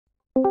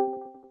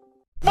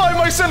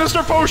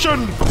sinister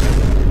potion!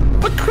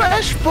 The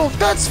Crashbloc,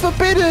 that's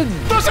forbidden!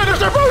 The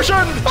sinister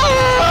potion!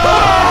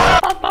 Ah!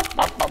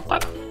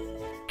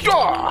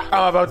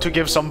 I'm about to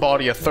give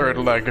somebody a third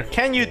leg.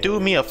 Can you do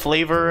me a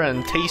flavor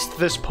and taste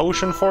this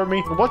potion for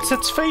me? What's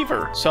its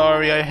favor?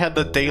 Sorry, I had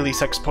the daily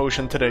sex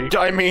potion today.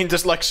 I mean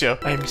dyslexia.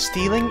 I'm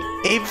stealing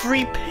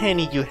every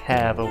penny you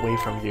have away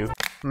from you.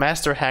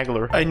 Master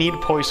Haggler, I need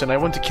poison. I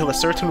want to kill a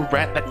certain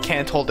rat that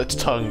can't hold its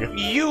tongue.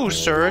 You,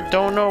 sir,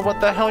 don't know what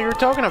the hell you're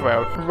talking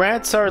about.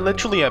 Rats are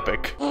literally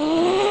epic.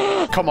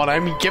 Come on,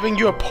 I'm giving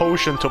you a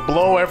potion to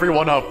blow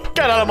everyone up.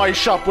 Get out of my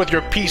shop with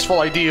your peaceful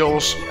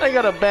ideals. I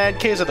got a bad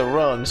case of the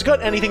runs.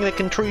 Got anything that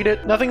can treat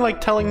it? Nothing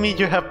like telling me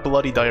you have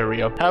bloody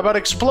diarrhea. How about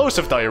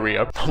explosive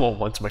diarrhea? I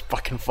wants my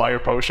fucking fire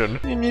potion.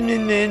 I'll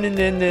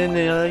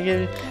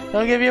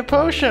give you a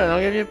potion. I'll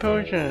give you a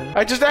potion.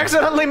 I just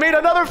accidentally made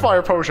another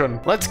fire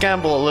potion. Let's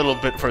gamble a little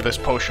bit for this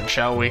potion,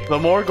 shall we? The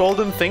more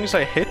golden things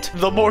I hit,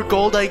 the more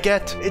gold I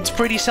get. It's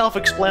pretty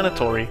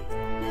self-explanatory.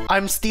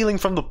 I'm stealing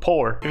from the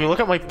poor. If you look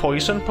at my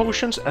poison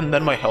potions and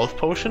then my health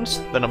potions,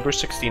 the number's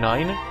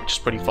 69, which is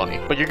pretty funny.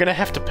 But you're gonna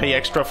have to pay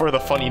extra for the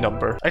funny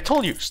number. I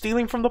told you,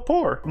 stealing from the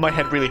poor. My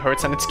head really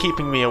hurts and it's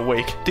keeping me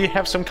awake. Do you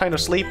have some kind of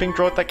sleeping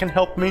draught that can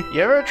help me? You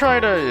ever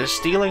tried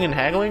stealing and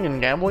haggling and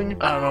gambling?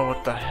 I don't know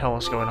what the hell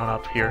is going on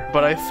up here.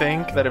 But I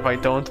think that if I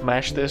don't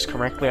mash this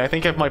correctly, I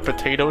think if my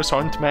potatoes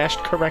aren't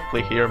mashed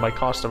correctly here, my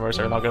customers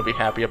are not gonna be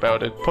happy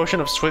about it.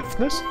 Potion of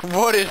swiftness?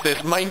 What is this,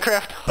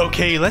 Minecraft?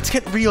 Okay, let's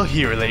get real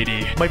here,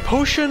 lady. My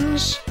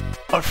potions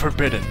are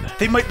forbidden.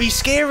 They might be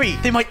scary.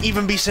 They might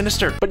even be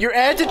sinister. But your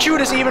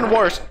attitude is even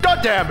worse. God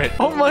damn it.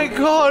 Oh my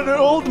god, an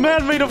old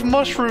man made of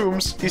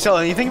mushrooms. Do you sell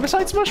anything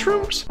besides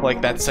mushrooms?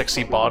 Like that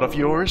sexy bot of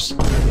yours?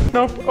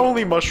 Nope,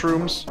 only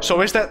mushrooms.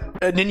 So is that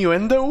an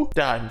innuendo?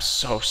 I'm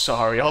so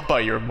sorry. I'll buy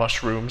your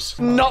mushrooms.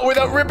 Not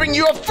without ripping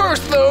you up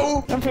first,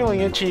 though. I'm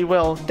feeling itchy.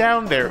 Well,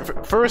 down there.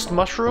 First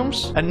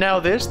mushrooms, and now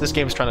this. This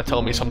game's trying to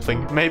tell me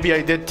something. Maybe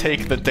I did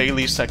take the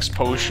daily sex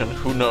potion.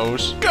 Who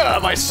knows? Get out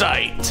of my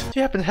sight. Do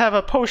you happen to have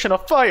a potion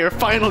of fire?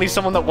 Finally,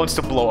 someone that wants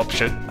to blow up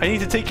shit. I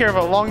need to take care of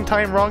a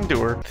long-time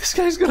wrongdoer. This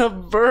guy's gonna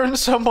burn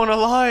someone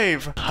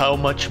alive. How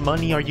much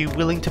money are you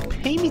willing to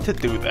pay me to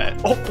do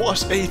that? Oh,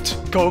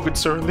 +8. Go, good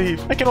sir,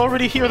 leave. I can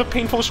already hear the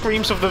painful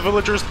screams of the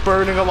villagers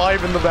burning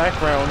alive in the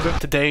background.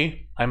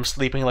 Today, I'm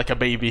sleeping like a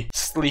baby.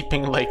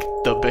 Sleeping like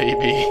the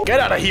baby. Get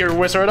out of here,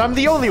 wizard. I'm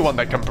the only one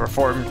that can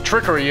perform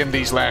trickery in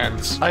these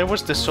lands. I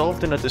was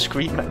dissolved in a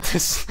discreet manner.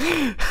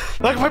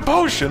 Like my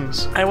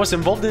potions. I was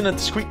involved in a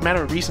discreet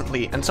manner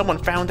recently, and someone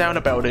found out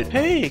about it.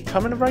 Hey,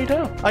 coming right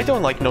up. I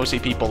don't like nosy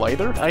people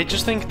either. I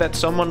just think that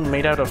someone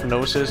made out of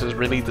noses is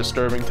really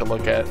disturbing to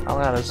look at.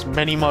 I'll add as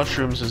many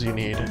mushrooms as you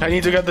need. I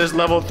need to get this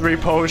level 3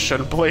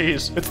 potion,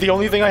 please. It's the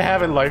only thing I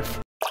have in life.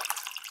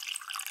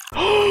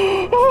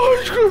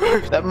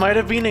 That might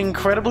have been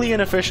incredibly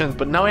inefficient,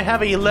 but now I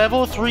have a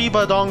level 3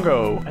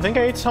 badongo. I think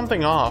I ate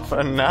something off,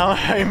 and now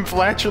I'm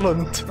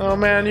flatulent. Oh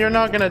man, you're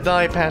not gonna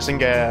die passing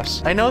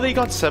gas. I know they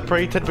got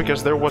separated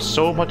because there was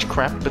so much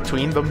crap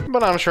between them,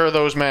 but I'm sure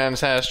those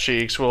man's ass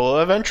cheeks will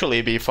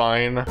eventually be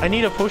fine. I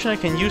need a potion I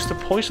can use to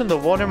poison the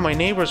water in my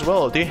neighbor's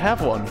well. Do you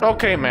have one?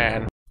 Okay,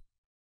 man.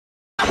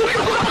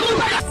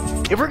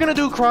 If we're gonna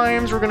do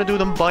crimes, we're gonna do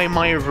them by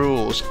my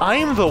rules.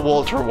 I'm the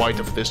Walter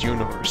White of this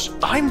universe.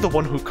 I'm the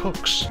one who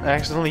cooks. I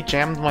accidentally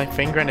jammed my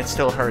finger and it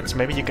still hurts.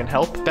 Maybe you can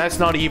help? That's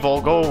not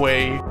evil. Go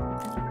away.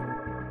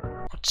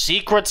 What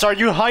secrets are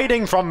you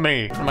hiding from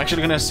me? I'm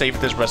actually gonna save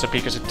this recipe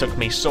because it took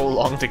me so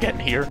long to get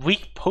here.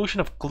 Weak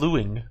potion of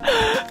gluing.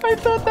 I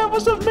thought that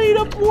was a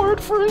made-up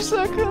word for a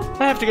second.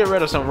 I have to get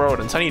rid of some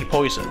rodents. I need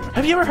poison.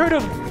 Have you ever heard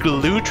of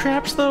glue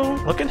traps, though?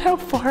 Look at how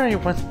far I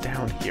went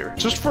down here.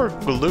 Just for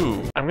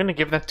glue. I'm gonna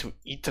give that to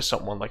eat to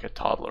someone like a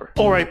toddler.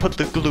 Or I put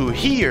the glue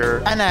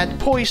here and add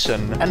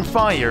poison and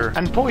fire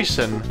and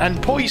poison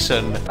and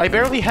poison. I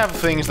barely have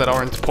things that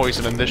aren't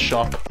poison in this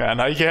shop.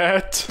 And I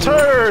get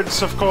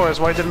turds, of course.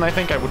 Why didn't I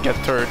think I would get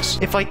turds?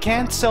 If I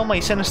can't sell my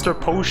sinister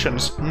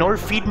potions, nor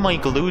feed my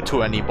glue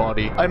to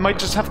anybody, I might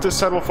just have to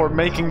settle for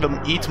making them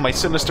eat my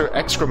sinister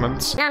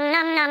excrements. Nom,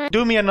 nom, nom.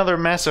 Do me another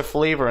massive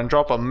flavor and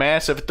drop a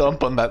massive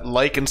dump on that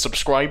like and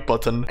subscribe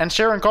button. And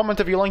share and comment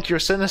if you like your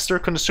sinister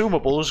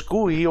consumables,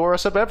 gooey, or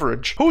as a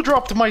beverage. Who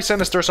dropped my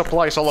sinister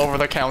supplies all over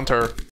the counter?